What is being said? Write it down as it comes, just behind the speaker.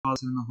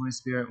Father, and the Holy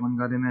Spirit, one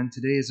God, amen.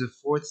 Today is the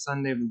fourth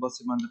Sunday of the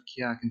blessed month of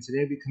Kiahk, and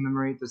today we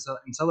commemorate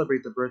and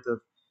celebrate the birth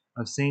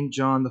of Saint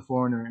John the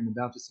Forerunner and the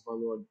Baptist of our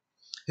Lord.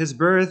 His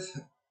birth,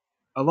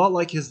 a lot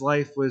like his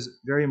life, was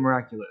very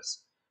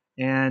miraculous,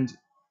 and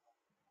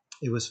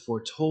it was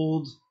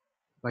foretold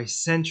by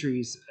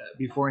centuries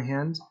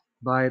beforehand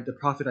by the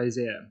prophet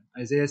Isaiah.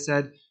 Isaiah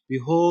said,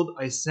 "Behold,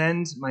 I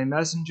send my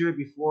messenger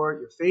before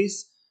your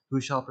face,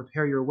 who shall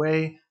prepare your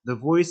way, the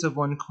voice of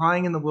one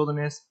crying in the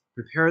wilderness,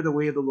 prepare the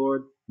way of the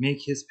Lord,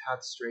 make his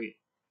path straight."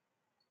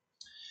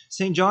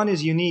 St. John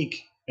is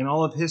unique in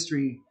all of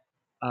history,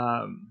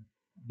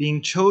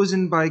 being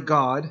chosen by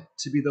God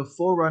to be the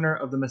forerunner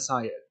of the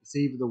Messiah, the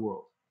Savior of the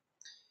world.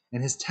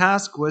 And his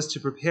task was to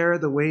prepare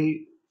the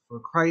way for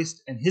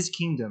Christ and his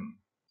kingdom,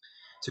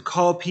 to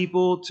call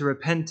people to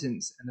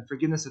repentance and the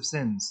forgiveness of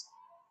sins.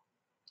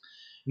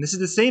 And this is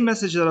the same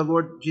message that our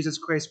Lord Jesus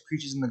Christ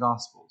preaches in the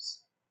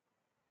Gospels.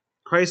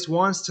 Christ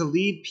wants to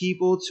lead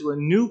people to a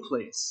new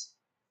place,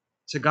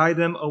 to guide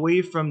them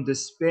away from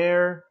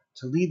despair,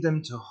 to lead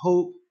them to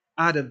hope,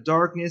 out of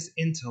darkness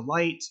into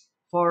light,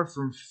 far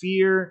from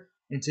fear,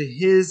 into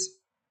his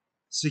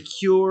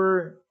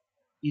secure,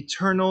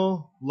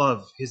 eternal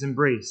love, his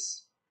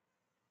embrace.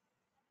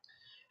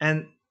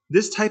 And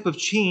this type of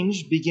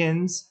change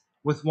begins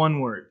with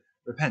one word: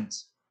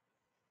 repent.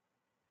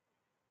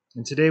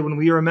 And today, when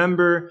we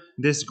remember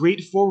this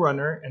great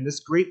forerunner and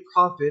this great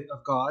prophet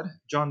of God,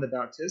 John the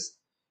Baptist,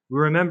 we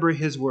remember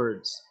his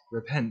words: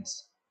 repent,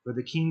 for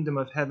the kingdom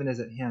of heaven is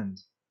at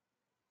hand.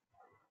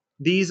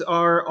 These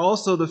are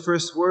also the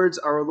first words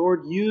our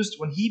Lord used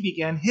when he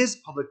began his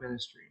public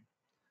ministry.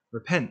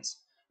 Repent.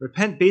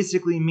 Repent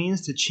basically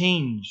means to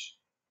change,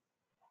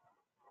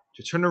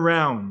 to turn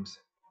around,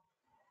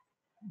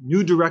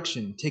 new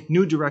direction, take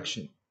new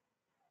direction.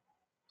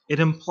 It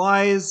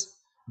implies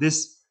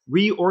this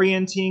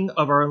reorienting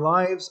of our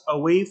lives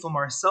away from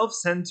our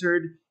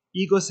self-centered,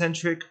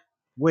 egocentric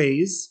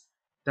ways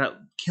that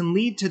can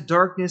lead to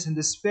darkness and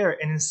despair,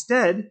 and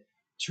instead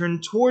turn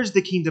towards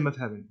the kingdom of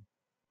heaven.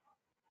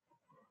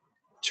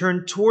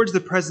 Turn towards the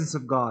presence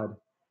of God.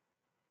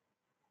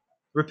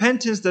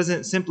 Repentance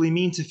doesn't simply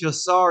mean to feel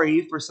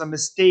sorry for some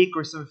mistake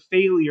or some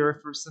failure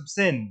or for some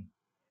sin.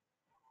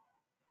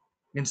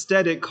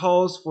 Instead, it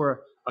calls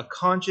for a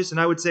conscious and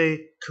I would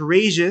say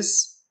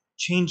courageous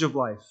change of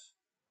life.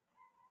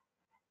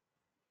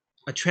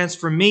 A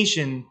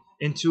transformation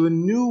into a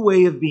new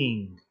way of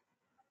being.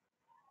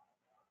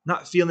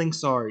 Not feeling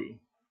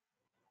sorry.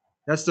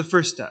 That's the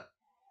first step.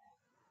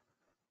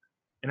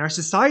 And our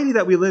society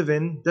that we live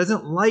in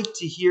doesn't like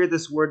to hear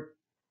this word,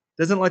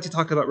 doesn't like to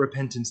talk about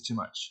repentance too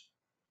much.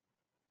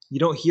 You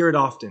don't hear it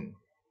often.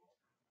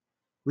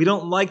 We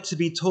don't like to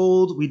be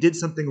told we did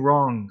something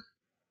wrong.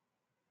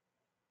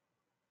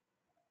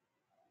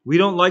 We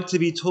don't like to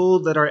be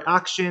told that our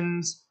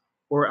actions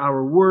or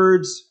our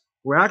words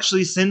were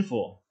actually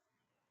sinful.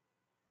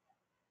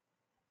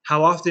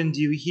 How often do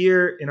you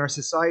hear in our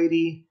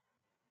society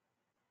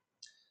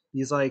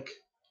these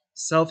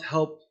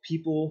self-help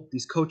people,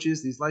 these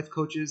coaches, these life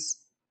coaches,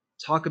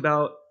 talk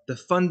about the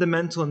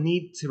fundamental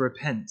need to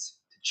repent,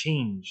 to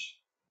change.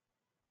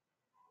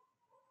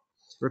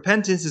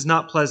 Repentance is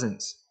not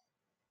pleasant.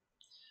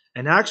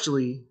 And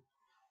actually,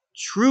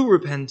 true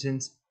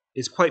repentance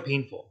is quite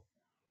painful.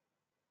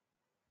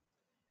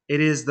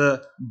 It is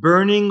the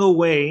burning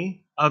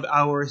away of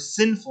our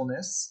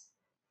sinfulness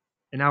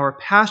and our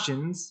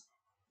passions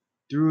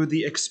through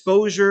the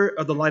exposure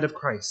of the light of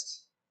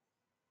Christ.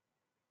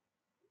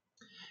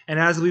 And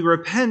as we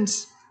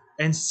repent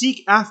and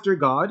seek after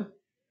God,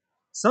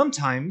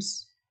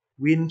 sometimes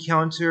we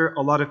encounter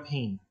a lot of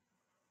pain.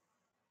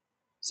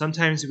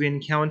 Sometimes we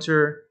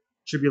encounter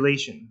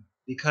tribulation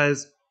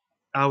because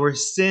our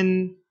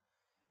sin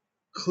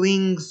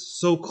clings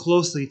so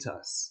closely to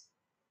us.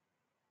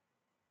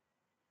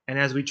 And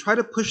as we try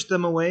to push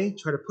them away,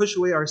 try to push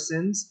away our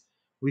sins,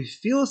 we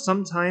feel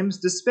sometimes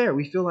despair.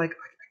 We feel like,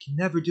 I can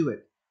never do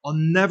it. I'll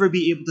never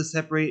be able to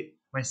separate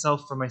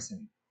myself from my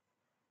sin.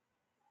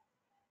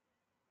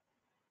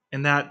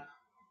 And that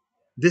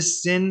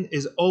this sin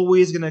is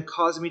always going to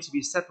cause me to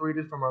be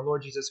separated from our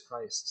Lord Jesus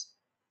Christ.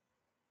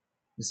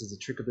 This is a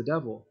trick of the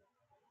devil.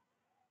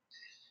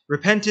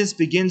 Repentance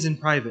begins in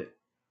private.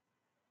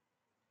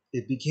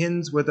 It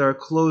begins with our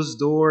closed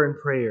door in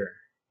prayer,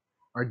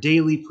 our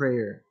daily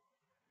prayer.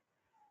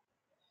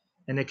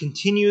 And it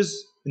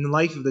continues in the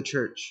life of the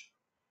church.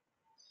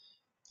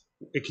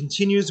 It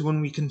continues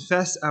when we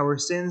confess our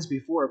sins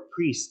before a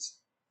priest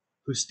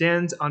who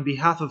stands on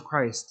behalf of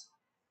Christ.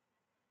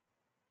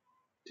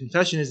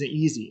 Confession isn't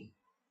easy.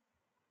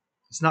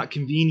 It's not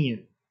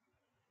convenient,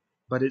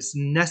 but it's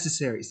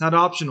necessary. It's not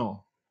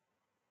optional.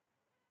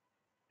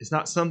 It's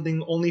not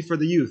something only for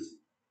the youth.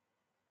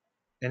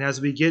 And as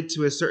we get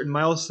to a certain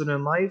milestone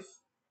in life,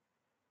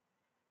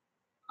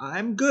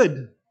 I'm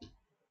good.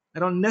 I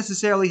don't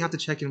necessarily have to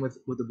check in with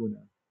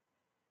Abuna.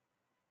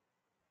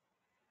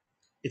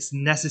 It's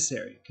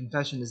necessary.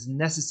 Confession is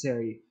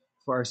necessary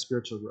for our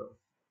spiritual growth.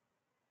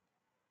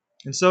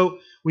 And so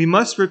we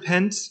must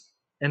repent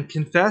and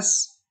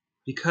confess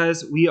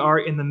because we are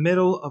in the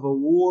middle of a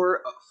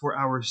war for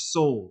our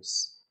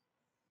souls.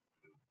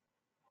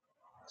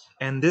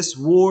 And this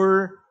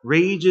war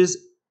rages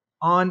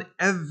on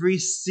every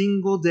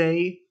single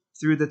day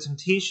through the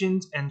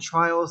temptations and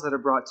trials that are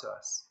brought to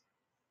us.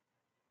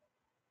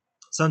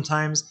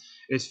 Sometimes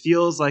it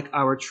feels like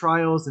our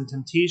trials and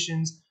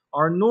temptations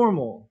are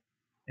normal,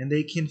 and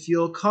they can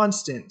feel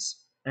constant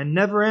and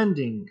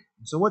never-ending.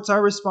 So what's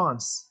our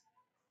response?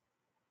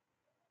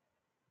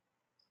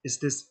 It's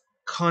this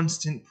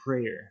constant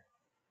prayer.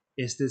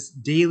 It's this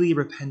daily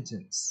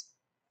repentance.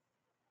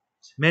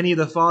 Many of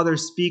the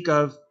fathers speak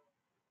of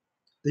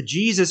the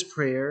Jesus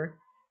prayer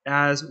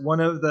as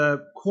one of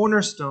the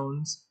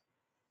cornerstones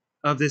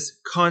of this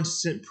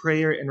constant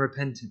prayer and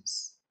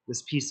repentance,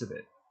 this piece of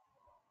it.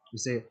 We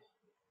say,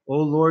 O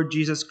Lord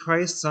Jesus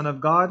Christ, Son of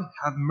God,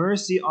 have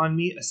mercy on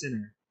me, a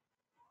sinner.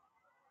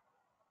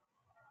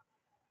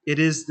 It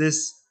is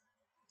this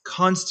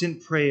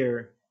constant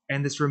prayer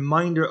and this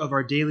reminder of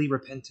our daily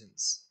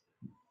repentance.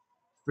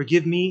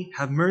 Forgive me,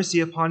 have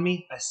mercy upon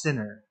me, a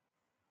sinner.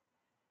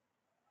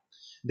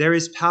 There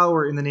is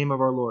power in the name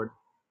of our Lord,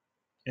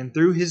 and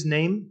through his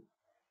name,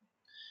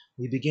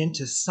 we begin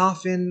to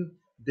soften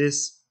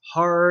this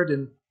hard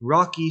and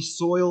rocky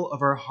soil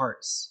of our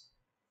hearts.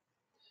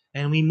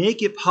 And we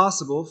make it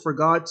possible for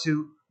God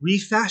to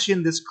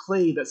refashion this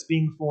clay that's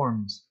being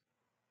formed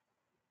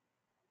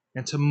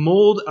and to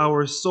mold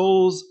our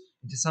souls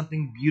into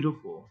something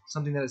beautiful,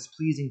 something that is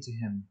pleasing to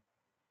him.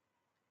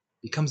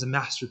 Becomes a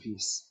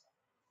masterpiece,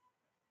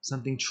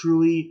 something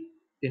truly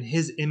in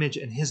his image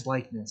and his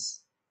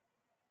likeness.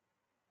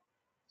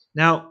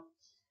 Now,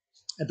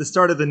 at the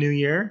start of the new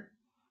year,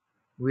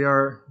 we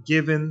are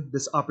given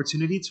this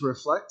opportunity to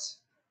reflect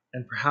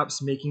and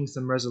perhaps making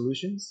some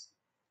resolutions.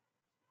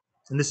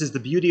 And this is the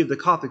beauty of the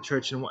Catholic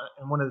Church. And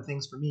one of the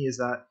things for me is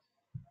that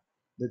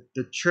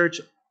the church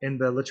in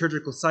the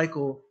liturgical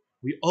cycle,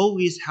 we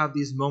always have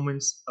these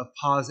moments of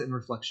pause and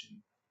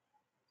reflection.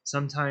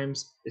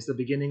 Sometimes it's the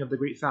beginning of the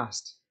Great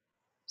Fast.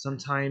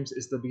 Sometimes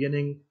it's the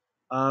beginning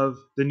of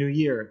the new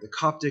year, the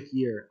Coptic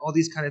year, all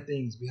these kind of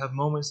things. We have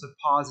moments of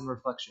pause and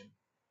reflection.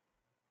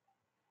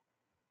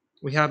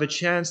 We have a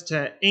chance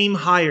to aim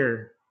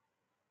higher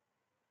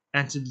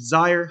and to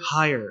desire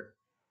higher,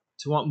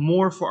 to want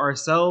more for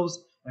ourselves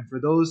and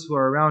for those who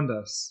are around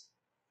us.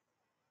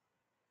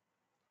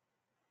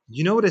 Do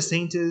you know what a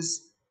saint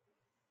is?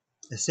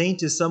 A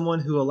saint is someone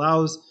who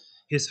allows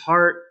his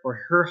heart or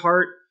her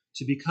heart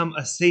to become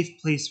a safe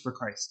place for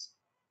Christ.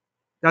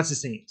 That's a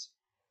saint.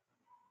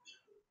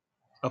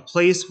 A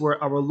place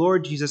where our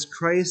Lord Jesus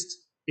Christ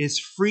is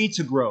free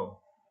to grow.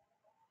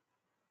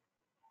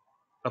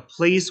 A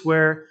place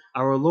where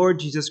our Lord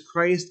Jesus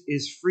Christ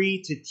is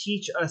free to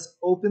teach us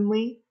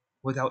openly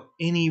without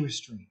any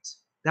restraint.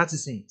 That's a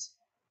saint.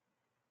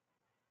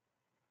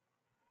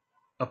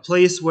 A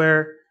place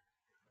where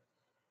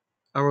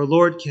our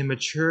Lord can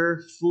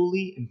mature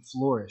fully and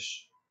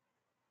flourish.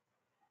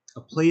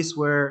 A place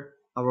where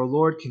our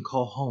Lord can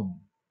call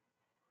home.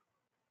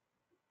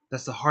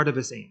 That's the heart of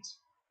a saint.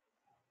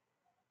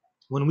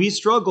 When we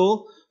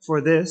struggle for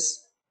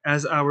this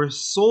as our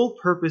sole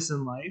purpose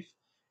in life,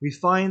 we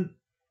find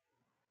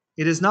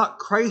it is not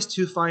Christ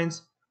who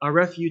finds a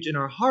refuge in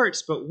our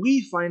hearts, but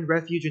we find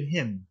refuge in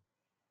him.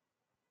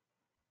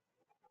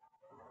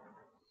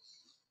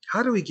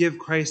 How do we give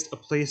Christ a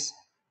place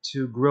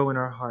to grow in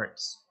our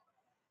hearts?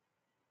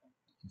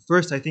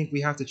 First, I think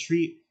we have to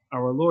treat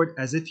our Lord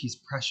as if he's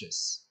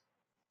precious.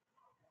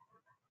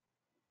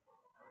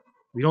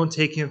 We don't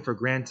take him for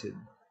granted.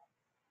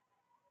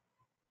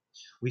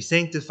 We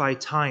sanctify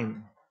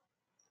time.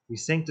 We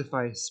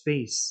sanctify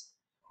space.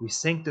 We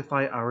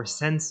sanctify our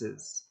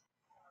senses.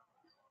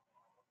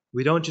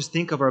 We don't just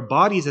think of our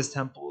bodies as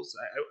temples.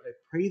 I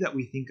pray that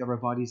we think of our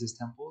bodies as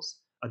temples,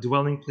 a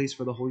dwelling place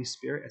for the Holy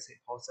Spirit, as St.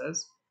 Paul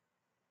says.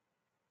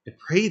 I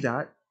pray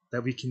that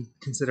we can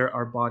consider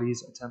our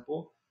bodies a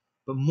temple.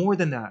 But more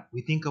than that,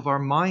 we think of our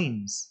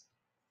minds,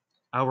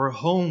 our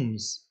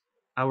homes,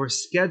 our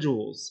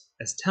schedules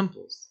as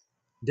temples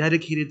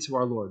dedicated to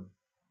our Lord.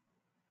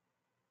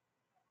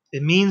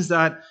 It means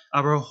that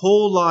our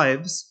whole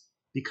lives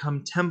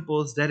become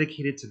temples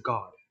dedicated to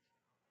God.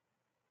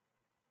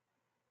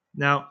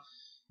 Now,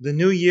 the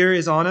new year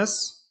is on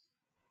us.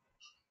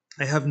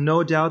 I have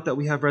no doubt that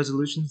we have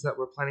resolutions that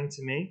we're planning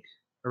to make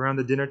around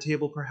the dinner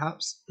table,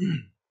 perhaps.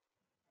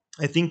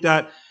 I think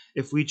that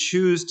if we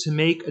choose to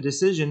make a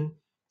decision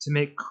to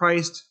make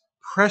Christ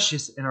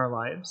precious in our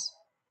lives,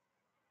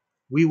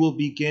 we will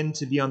begin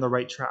to be on the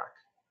right track.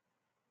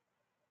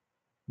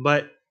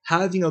 But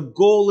having a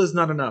goal is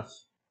not enough.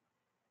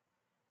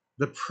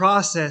 The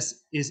process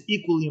is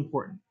equally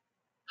important.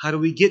 How do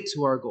we get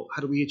to our goal?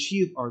 How do we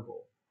achieve our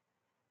goal?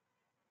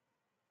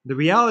 The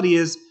reality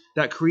is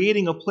that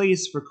creating a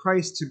place for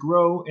Christ to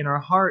grow in our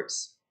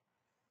hearts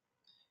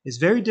is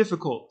very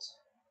difficult.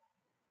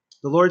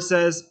 The Lord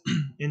says,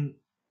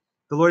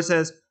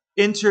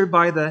 enter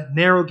by the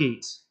narrow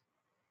gate.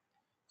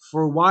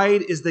 For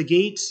wide is the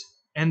gate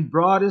and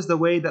broad is the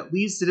way that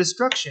leads to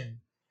destruction,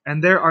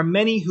 and there are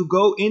many who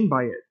go in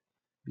by it.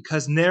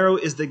 Because narrow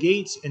is the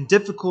gate and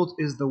difficult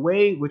is the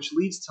way which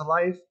leads to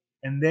life,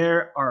 and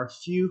there are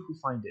few who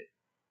find it.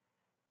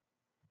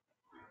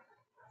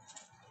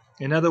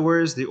 In other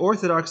words, the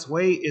Orthodox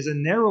way is a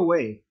narrow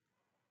way.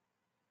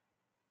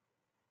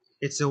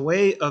 It's a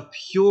way of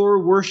pure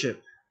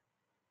worship.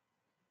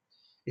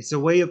 It's a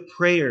way of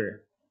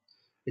prayer.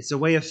 It's a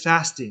way of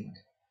fasting.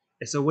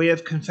 It's a way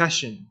of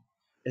confession.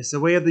 It's a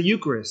way of the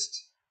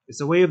Eucharist.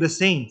 It's a way of the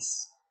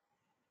saints.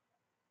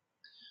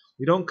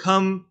 We don't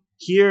come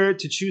here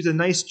to choose a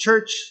nice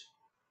church.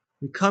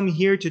 We come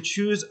here to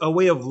choose a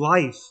way of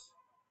life.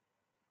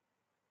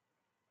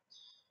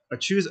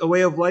 Choose a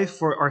way of life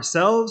for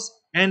ourselves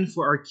and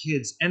for our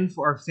kids and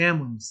for our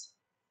families.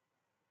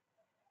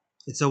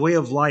 It's a way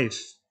of life.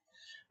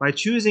 By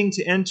choosing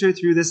to enter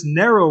through this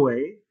narrow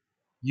way,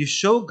 you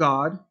show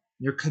God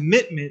your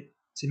commitment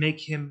to make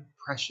him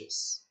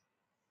precious.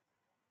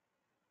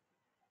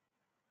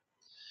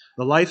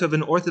 The life of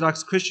an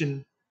Orthodox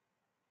Christian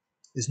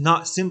is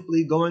not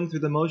simply going through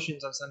the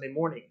motions on Sunday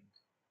morning.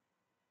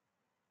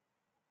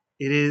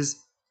 It is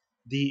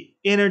the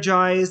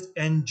energized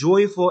and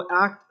joyful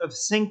act of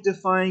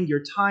sanctifying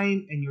your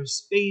time and your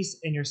space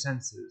and your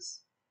senses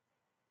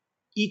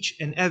each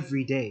and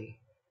every day.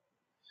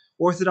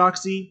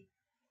 Orthodoxy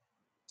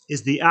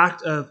is the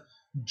act of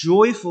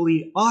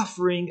joyfully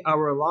offering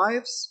our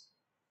lives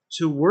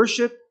to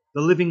worship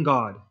the living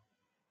God.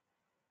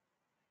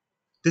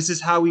 This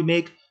is how we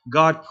make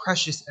God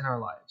precious in our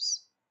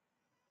lives.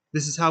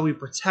 This is how we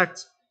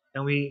protect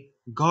and we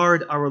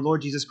guard our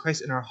Lord Jesus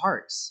Christ in our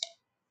hearts.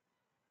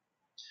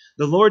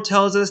 The Lord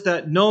tells us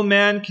that no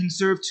man can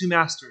serve two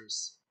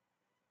masters.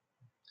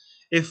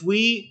 If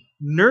we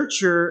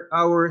nurture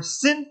our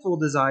sinful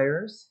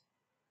desires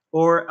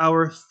or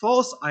our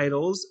false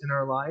idols in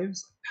our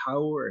lives,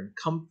 power and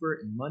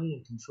comfort and money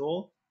and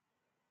control,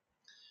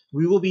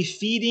 we will be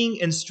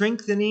feeding and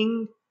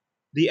strengthening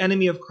the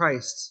enemy of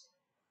Christ,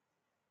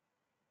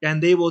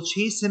 and they will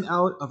chase him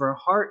out of our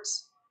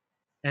hearts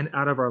and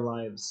out of our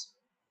lives.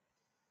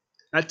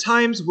 At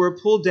times, we're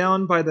pulled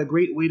down by the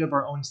great weight of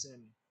our own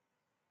sin,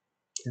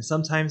 and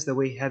sometimes they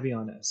weigh heavy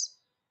on us.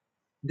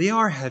 They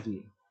are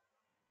heavy.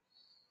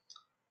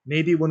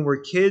 Maybe when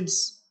we're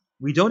kids,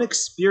 we don't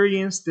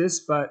experience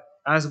this, but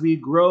as we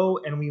grow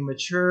and we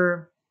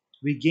mature,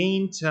 we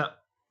gain to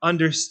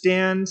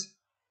understand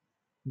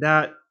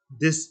that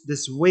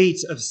this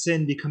weight of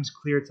sin becomes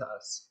clear to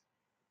us.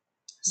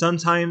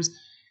 Sometimes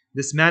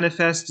this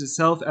manifests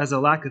itself as a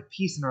lack of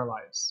peace in our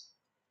lives.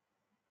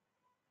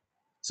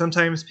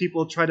 Sometimes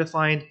people try to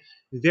find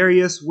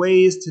various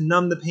ways to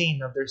numb the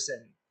pain of their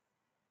sin.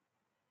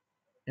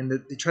 And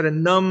they try to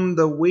numb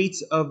the weight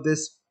of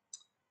this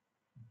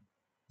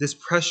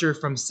pressure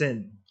from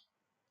sin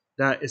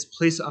that is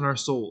placed on our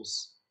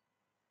souls.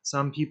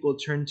 Some people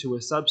turn to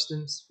a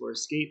substance for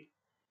escape.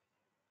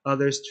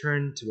 Others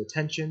turn to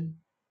attention,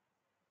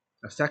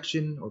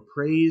 affection, or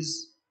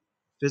praise,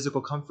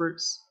 physical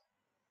comforts.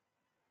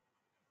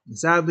 And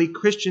sadly,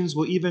 Christians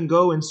will even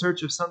go in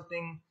search of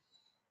something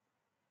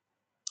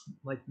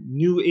like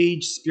New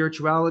Age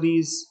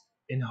spiritualities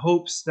in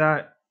hopes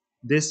that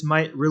this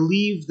might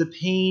relieve the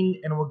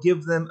pain and will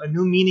give them a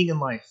new meaning in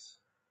life.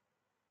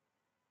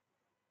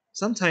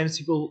 Sometimes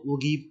people will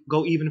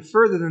go even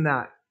further than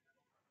that.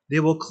 They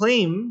will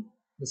claim,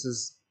 this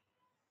is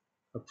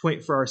a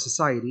point for our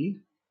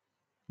society,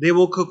 they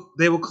will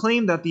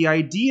claim that the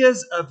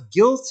ideas of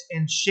guilt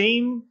and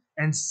shame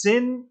and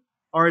sin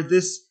are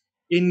this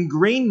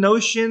ingrained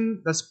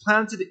notion that's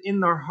planted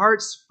in our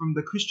hearts from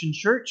the Christian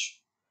church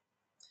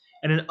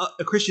and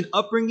a Christian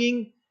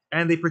upbringing,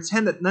 and they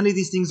pretend that none of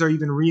these things are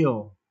even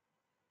real.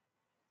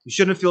 You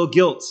shouldn't feel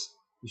guilt.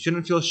 You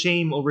shouldn't feel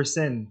shame over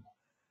sin.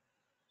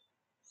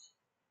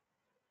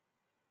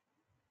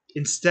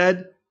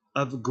 Instead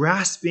of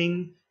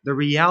grasping the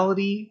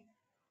reality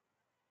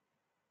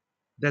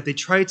that they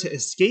try to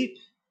escape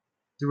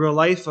through a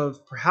life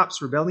of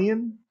perhaps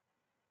rebellion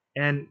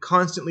and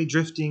constantly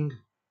drifting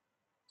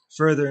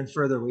further and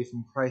further away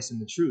from Christ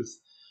and the truth.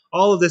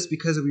 All of this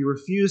because we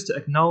refuse to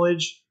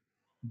acknowledge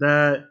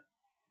the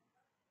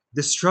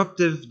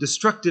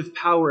destructive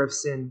power of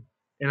sin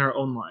in our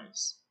own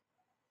lives.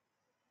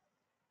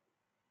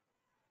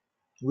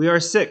 We are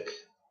sick.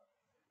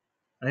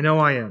 I know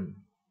I am.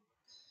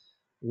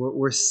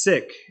 We're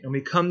sick, and we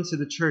come to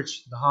the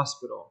church, the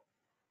hospital.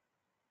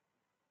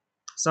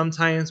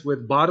 Sometimes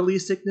with bodily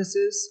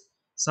sicknesses,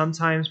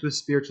 sometimes with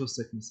spiritual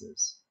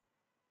sicknesses.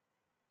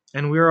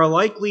 And we are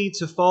likely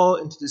to fall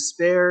into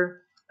despair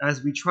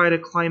as we try to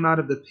climb out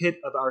of the pit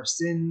of our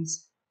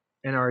sins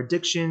and our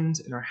addictions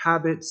and our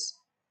habits,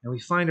 and we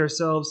find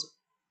ourselves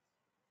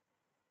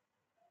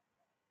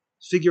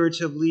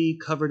figuratively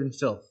covered in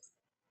filth.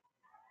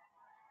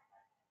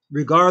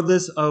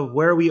 Regardless of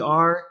where we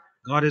are,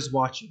 God is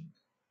watching.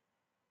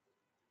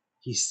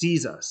 He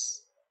sees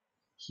us.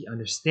 He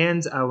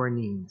understands our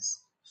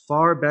needs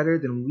far better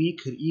than we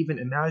could even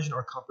imagine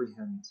or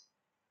comprehend.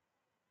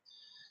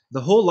 The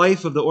whole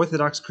life of the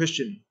Orthodox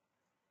Christian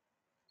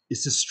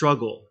is to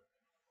struggle,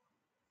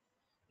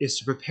 is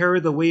to prepare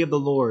the way of the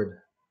Lord,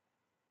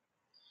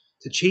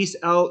 to chase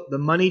out the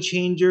money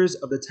changers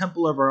of the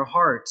temple of our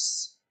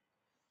hearts,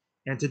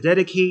 and to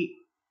dedicate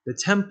the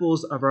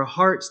temples of our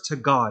hearts to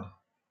God.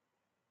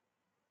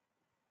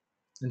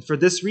 And for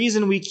this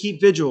reason, we keep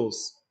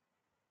vigils.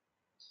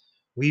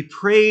 We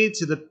pray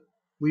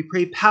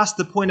past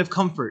the point of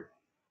comfort.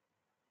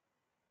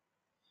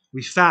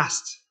 We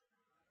fast.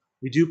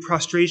 We do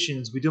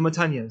prostrations. We do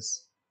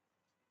matanyas.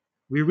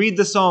 We read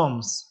the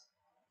Psalms.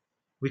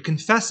 We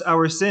confess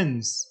our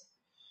sins.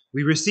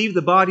 We receive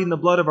the body and the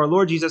blood of our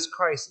Lord Jesus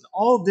Christ. And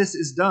all this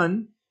is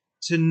done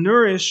to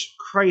nourish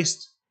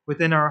Christ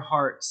within our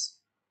hearts.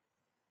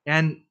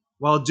 And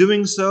while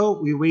doing so,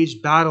 we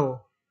wage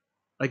battle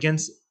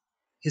against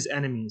his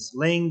enemies,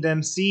 laying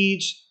them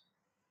siege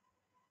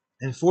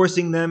and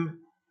forcing them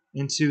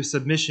into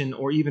submission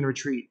or even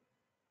retreat.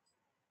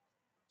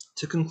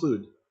 To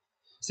conclude,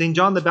 St.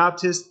 John the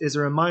Baptist is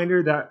a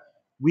reminder that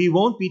we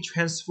won't be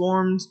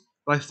transformed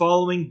by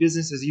following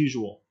business as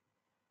usual.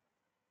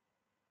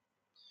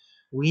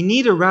 We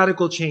need a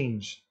radical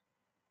change.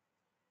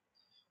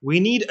 We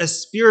need a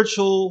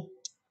spiritual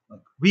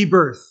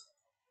rebirth,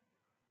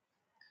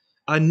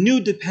 a new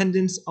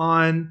dependence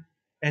on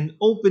an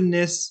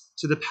openness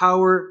to the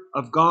power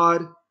of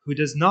God who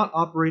does not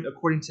operate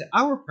according to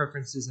our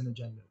preferences and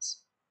agendas.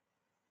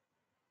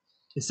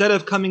 Instead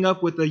of coming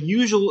up with the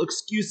usual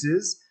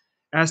excuses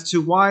as to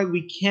why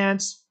we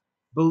can't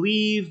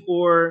believe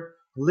or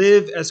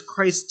live as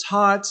Christ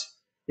taught,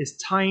 it's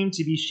time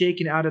to be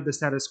shaken out of the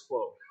status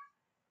quo.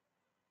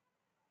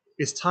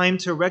 It's time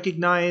to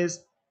recognize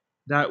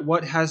that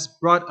what has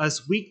brought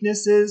us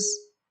weaknesses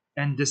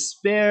and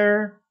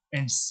despair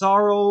and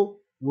sorrow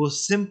will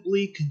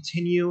simply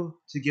continue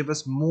to give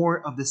us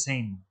more of the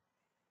same.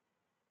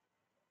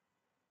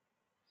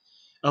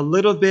 A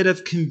little bit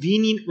of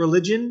convenient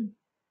religion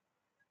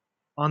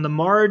on the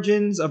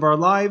margins of our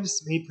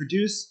lives may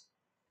produce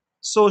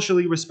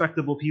socially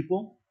respectable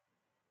people,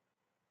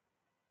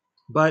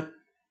 but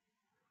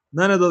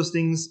none of those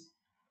things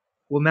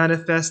will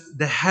manifest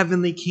the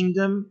heavenly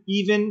kingdom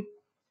even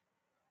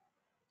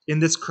in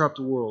this corrupt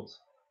world.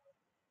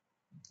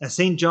 As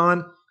St.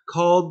 John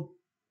called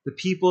the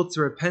people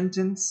to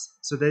repentance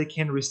so they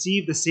can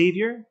receive the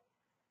Savior,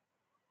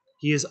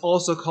 he is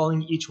also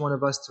calling each one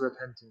of us to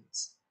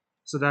repentance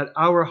so that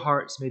our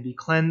hearts may be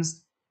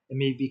cleansed and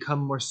may become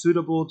more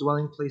suitable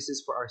dwelling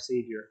places for our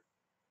Savior.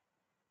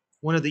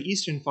 One of the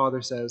Eastern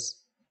Fathers says,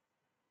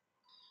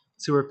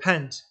 to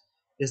repent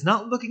is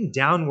not looking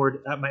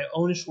downward at my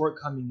own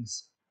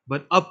shortcomings,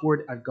 but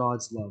upward at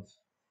God's love.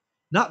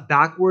 Not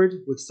backward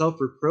with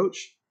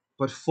self-reproach,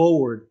 but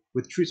forward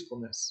with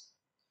truthfulness.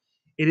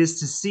 It is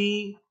to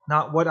see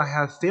not what I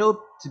have failed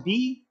to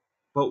be,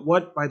 but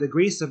what by the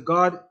grace of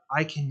God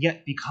I can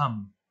yet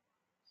become.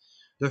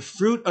 The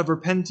fruit of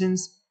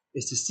repentance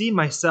is to see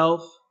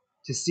myself,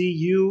 to see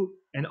you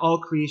and all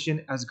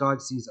creation as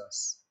God sees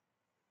us.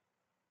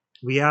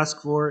 We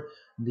ask for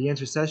the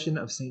intercession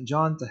of St.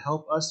 John to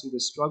help us through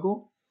this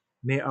struggle.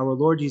 May our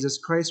Lord Jesus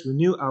Christ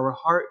renew our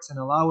hearts and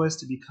allow us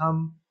to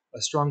become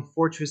a strong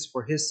fortress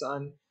for his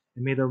Son.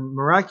 And may the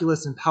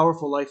miraculous and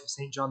powerful life of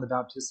St. John the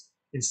Baptist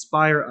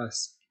inspire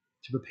us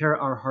to prepare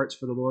our hearts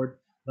for the Lord.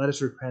 Let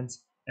us repent,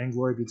 and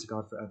glory be to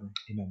God forever.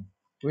 Amen.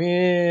 We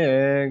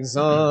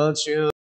exalt you.